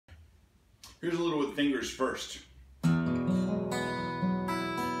Here's a little with fingers first.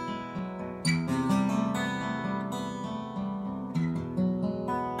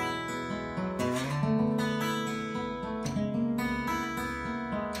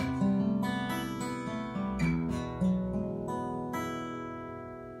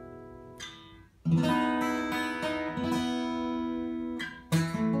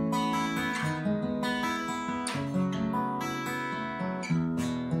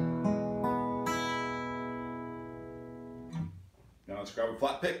 Now let's grab a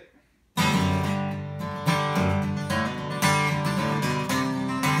flat pick.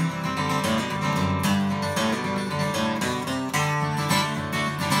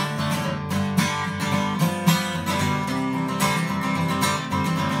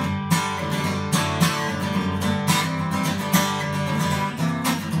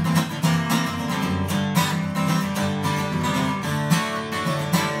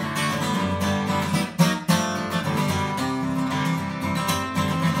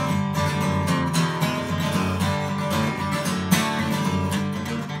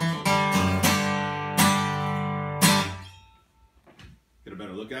 Get a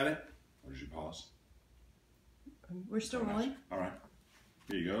better look at it? Or did you pause? We're still rolling. All right.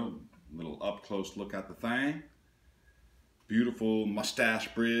 Here you go. A little up close look at the thing. Beautiful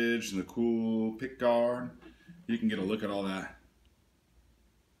mustache bridge and the cool pick guard. You can get a look at all that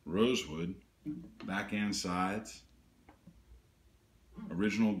rosewood, back and sides.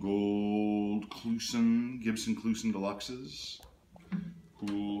 Original gold Gibson Deluxes.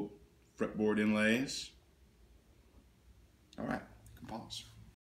 Cool fretboard inlays. All right. Pause.